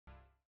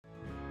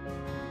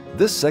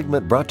This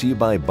segment brought to you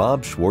by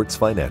Bob Schwartz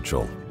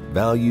Financial.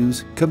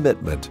 Values,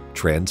 commitment,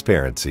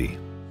 transparency.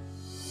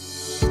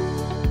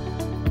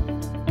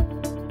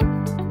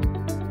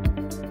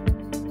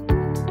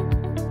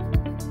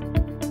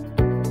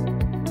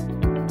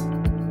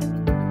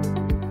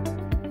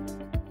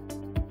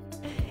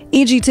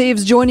 E.G.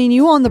 Taves joining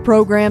you on the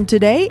program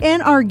today,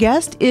 and our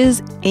guest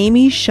is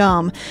Amy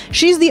Shum.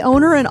 She's the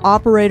owner and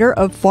operator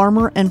of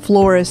Farmer and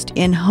Florist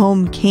in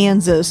Home,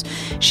 Kansas.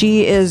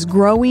 She is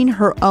growing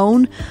her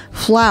own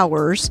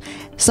flowers,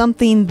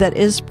 something that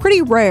is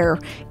pretty rare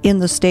in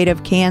the state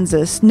of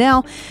Kansas.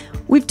 Now,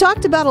 we've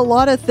talked about a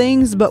lot of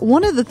things, but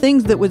one of the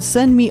things that would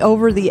send me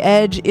over the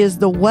edge is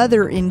the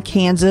weather in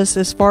Kansas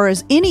as far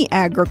as any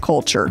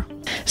agriculture.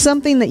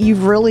 Something that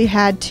you've really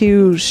had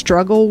to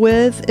struggle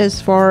with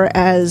as far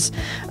as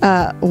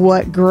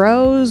what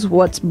grows,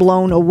 what's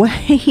blown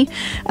away,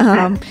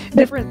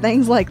 different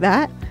things like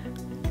that?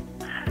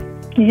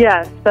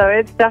 Yes, so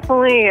it's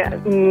definitely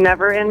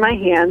never in my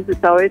hands.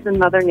 It's always in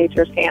Mother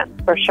Nature's hands,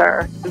 for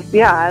sure.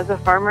 Yeah, as a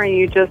farmer,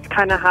 you just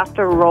kind of have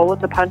to roll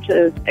with the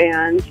punches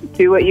and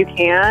do what you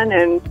can.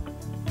 And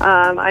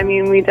I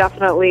mean, we have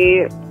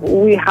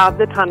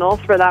the tunnels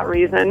for that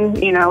reason.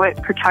 You know,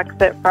 it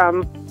protects it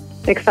from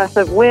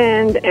excessive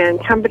wind and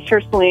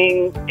temperature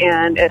swings,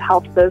 and it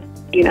helps us,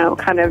 you know,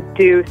 kind of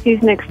do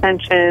season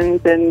extensions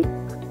and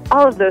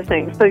all of those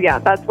things. So yeah,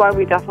 that's why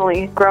we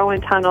definitely grow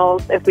in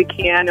tunnels if we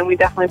can, and we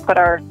definitely put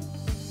our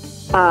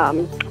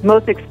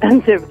most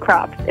expensive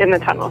crops in the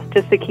tunnels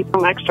just to keep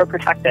them extra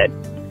protected.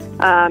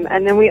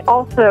 And then we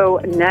also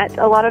net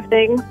a lot of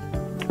things,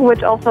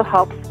 which also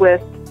helps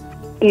with,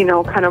 you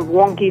know, kind of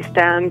wonky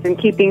stems and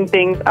keeping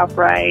things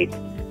upright.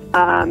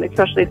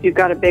 Especially if you've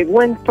got a big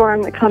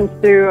windstorm that comes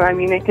through. I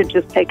mean, it could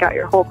just take out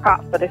your whole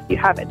crop, but if you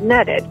have it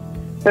netted,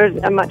 there's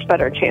a much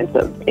better chance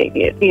of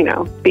it, you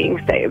know,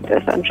 being saved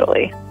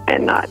essentially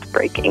and not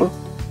breaking.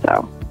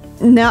 So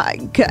now,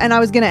 and I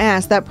was going to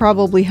ask, that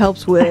probably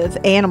helps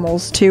with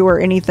animals too, or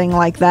anything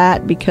like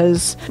that,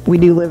 because we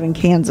do live in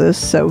Kansas,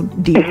 so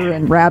deer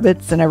and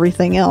rabbits and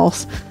everything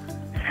else.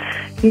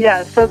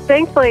 Yeah, so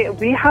thankfully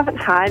we haven't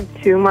had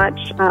too much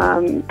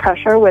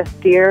pressure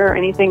with deer or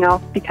anything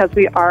else because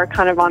we are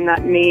kind of on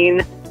that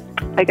main,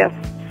 I guess,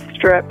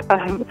 strip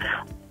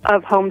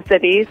of home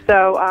cities.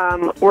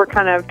 So we're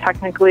kind of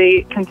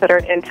technically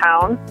considered in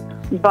town,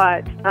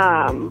 but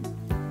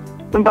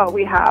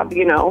we have,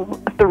 you know,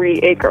 3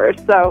 acres.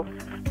 So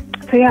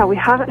yeah, we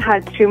haven't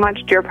had too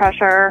much deer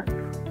pressure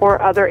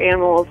or other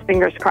animals,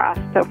 fingers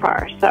crossed, so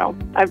far. So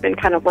I've been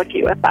kind of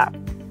lucky with that.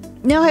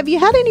 Now, have you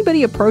had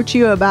anybody approach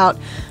you about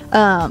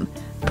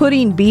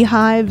putting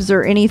beehives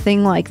or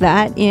anything like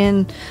that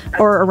in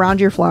or around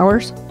your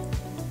flowers?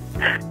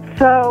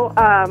 So,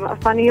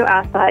 funny you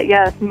asked that.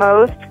 Yes,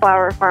 most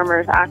flower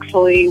farmers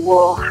actually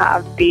will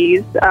have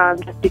bees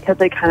just because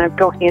they kind of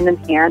go hand in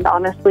hand,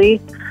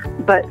 honestly.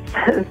 But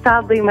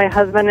sadly, my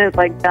husband is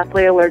like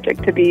deathly allergic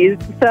to bees.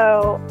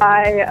 So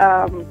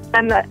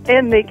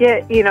and they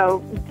get, you know,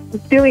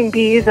 doing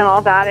bees and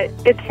all that,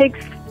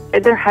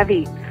 they're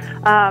heavy.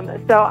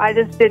 So I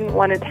just didn't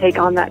want to take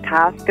on that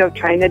task of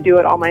trying to do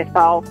it all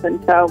myself.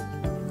 And so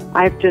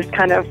I've just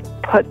kind of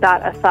put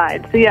that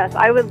aside. So yes,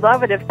 I would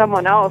love it if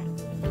someone else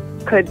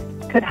could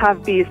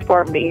have bees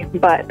for me.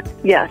 But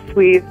yes,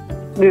 we've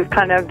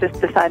kind of just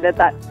decided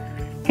that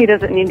he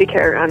doesn't need to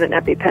carry around an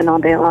EpiPen all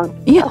day long.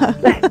 Yeah.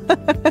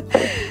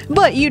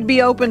 But you'd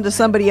be open to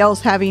somebody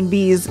else having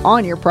bees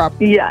on your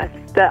property. Yes.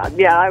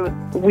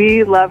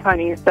 We love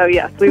honey, so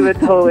yes, we would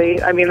totally.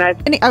 I mean,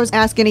 I was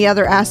asking any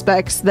other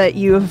aspects that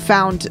you have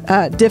found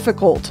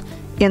difficult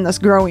in this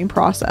growing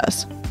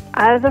process.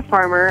 As a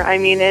farmer, I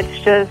mean,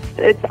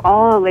 it's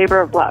all a labor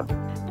of love.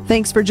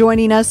 Thanks for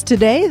joining us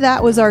today.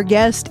 That was our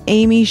guest,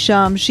 Amy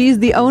Shum. She's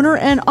the owner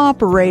and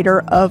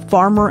operator of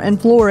Farmer and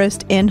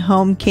Florist in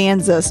Home,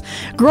 Kansas,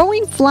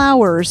 growing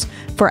flowers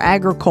for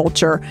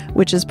agriculture,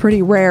 which is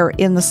pretty rare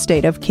in the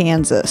state of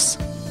Kansas.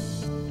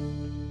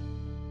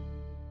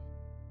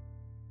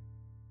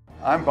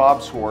 I'm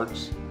Bob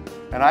Schwartz,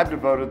 and I've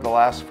devoted the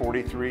last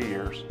 43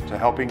 years to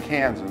helping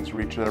Kansans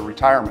reach their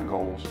retirement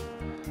goals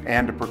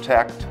and to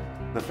protect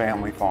the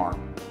family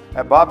farm.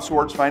 At Bob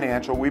Schwartz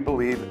Financial, we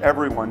believe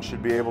everyone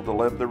should be able to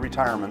live the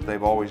retirement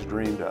they've always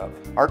dreamed of.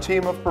 Our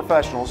team of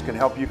professionals can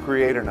help you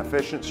create an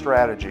efficient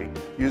strategy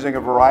using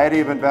a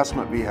variety of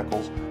investment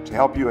vehicles to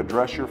help you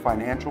address your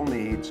financial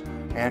needs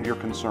and your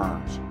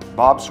concerns.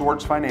 Bob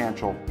Schwartz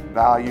Financial,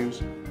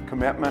 values,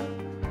 commitment,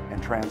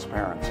 and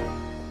transparency.